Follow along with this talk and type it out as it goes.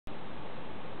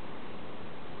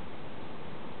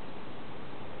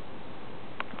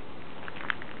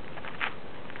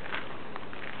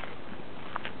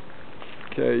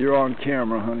Okay, you're on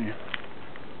camera, honey.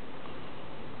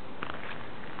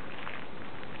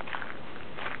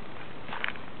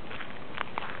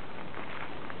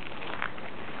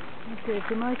 Okay,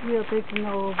 tonight we are taking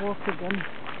our walk again,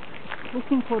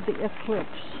 looking for the eclipse,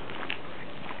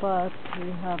 but we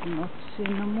have not seen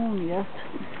the moon yet,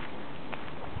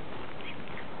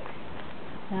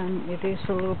 and it is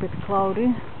a little bit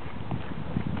cloudy,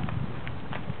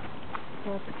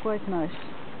 but quite nice.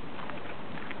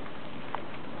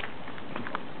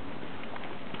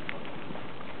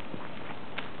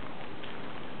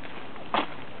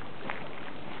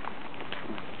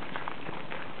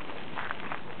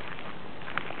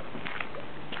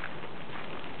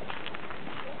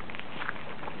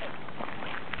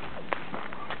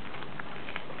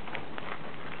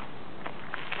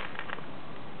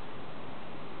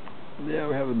 Yeah,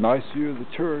 we have a nice view of the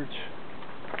church.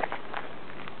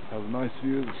 Have a nice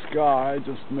view of the sky,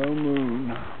 just no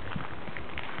moon.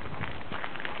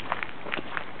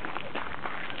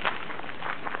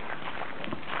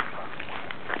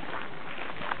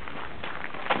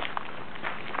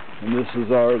 And this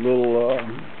is our little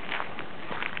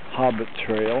hobbit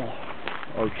trail,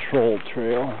 or troll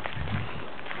trail.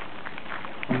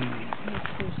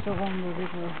 This is along the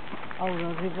river,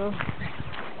 Aura River.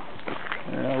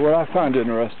 Yeah, what I find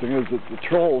interesting is that the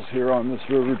trolls here on this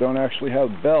river don't actually have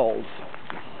bells.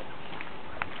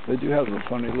 They do have the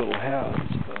funny little hats.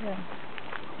 But yeah.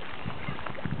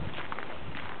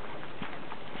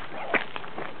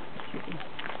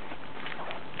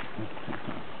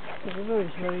 The river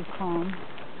is very calm.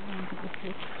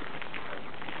 It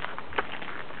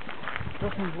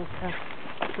doesn't look as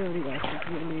dirty as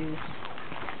it really is.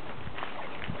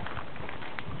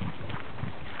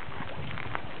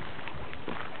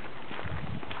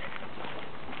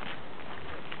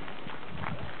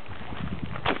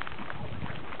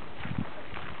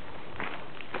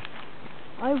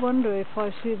 I wonder if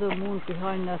I see the moon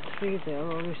behind that tree there,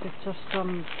 or is it just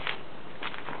some...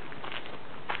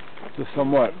 just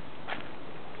somewhat.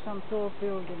 Some tall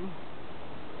building.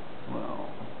 Well...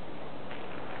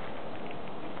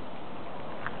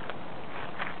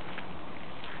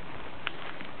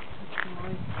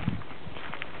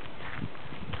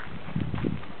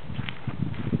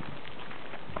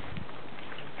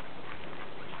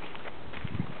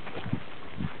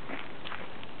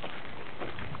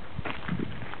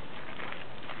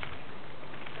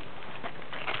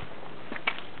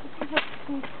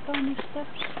 Tiny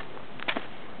steps?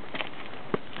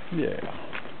 Yeah.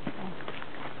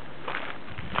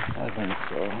 I think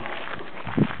so.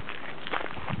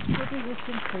 What do you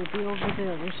think will be over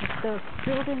there? Is it the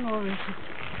building or is it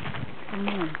the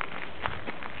moon?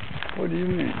 What do you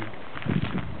mean?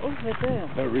 Over there.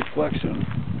 That reflection?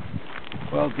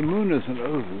 Well, the moon isn't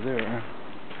over there.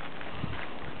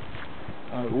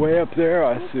 Way up there,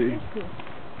 I see.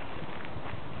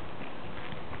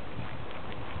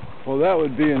 Well, that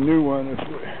would be a new one if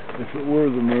it were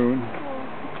the moon.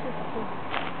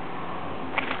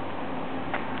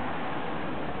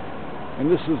 And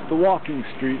this is the walking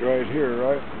street right here,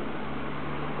 right?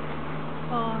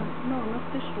 No,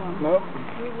 not this one. Nope.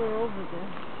 We were over there.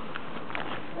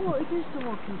 Oh, it is the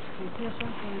walking street. Yes,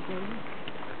 I'm sorry, baby.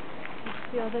 It's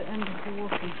the other end of the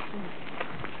walking street.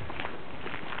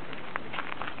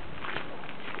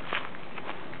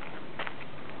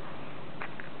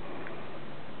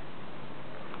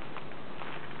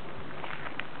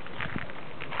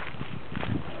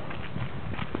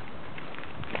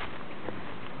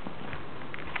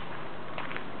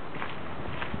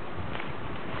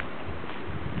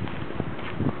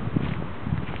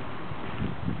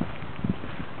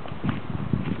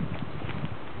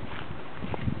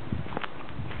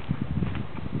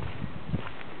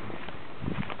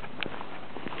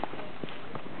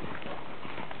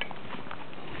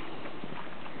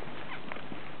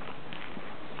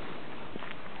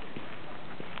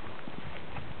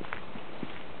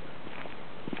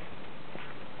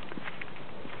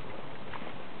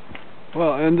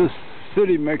 Well, and this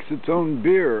city makes its own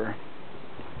beer.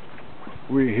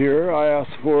 We hear. I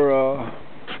asked for a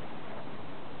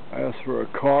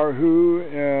Karhu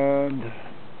and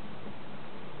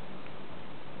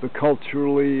the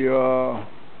culturally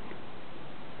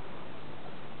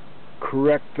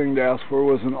correct thing to ask for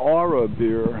was an Aura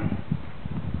beer,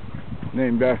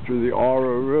 named after the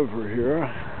Aura River here,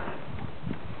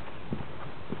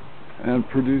 and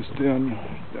produced in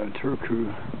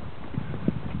Turku.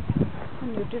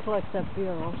 And you did like that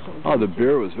beer also. Oh, the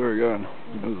beer was very good.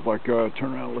 It was like,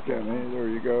 turn around and look at me. There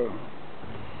you go.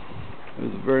 It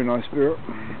was a very nice beer.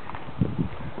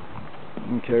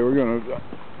 Okay, we're going to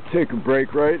take a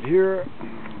break right here.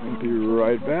 We'll be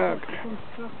right back.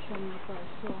 Construction that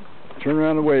I saw. Turn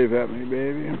around and wave at me,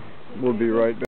 baby. We'll be right back.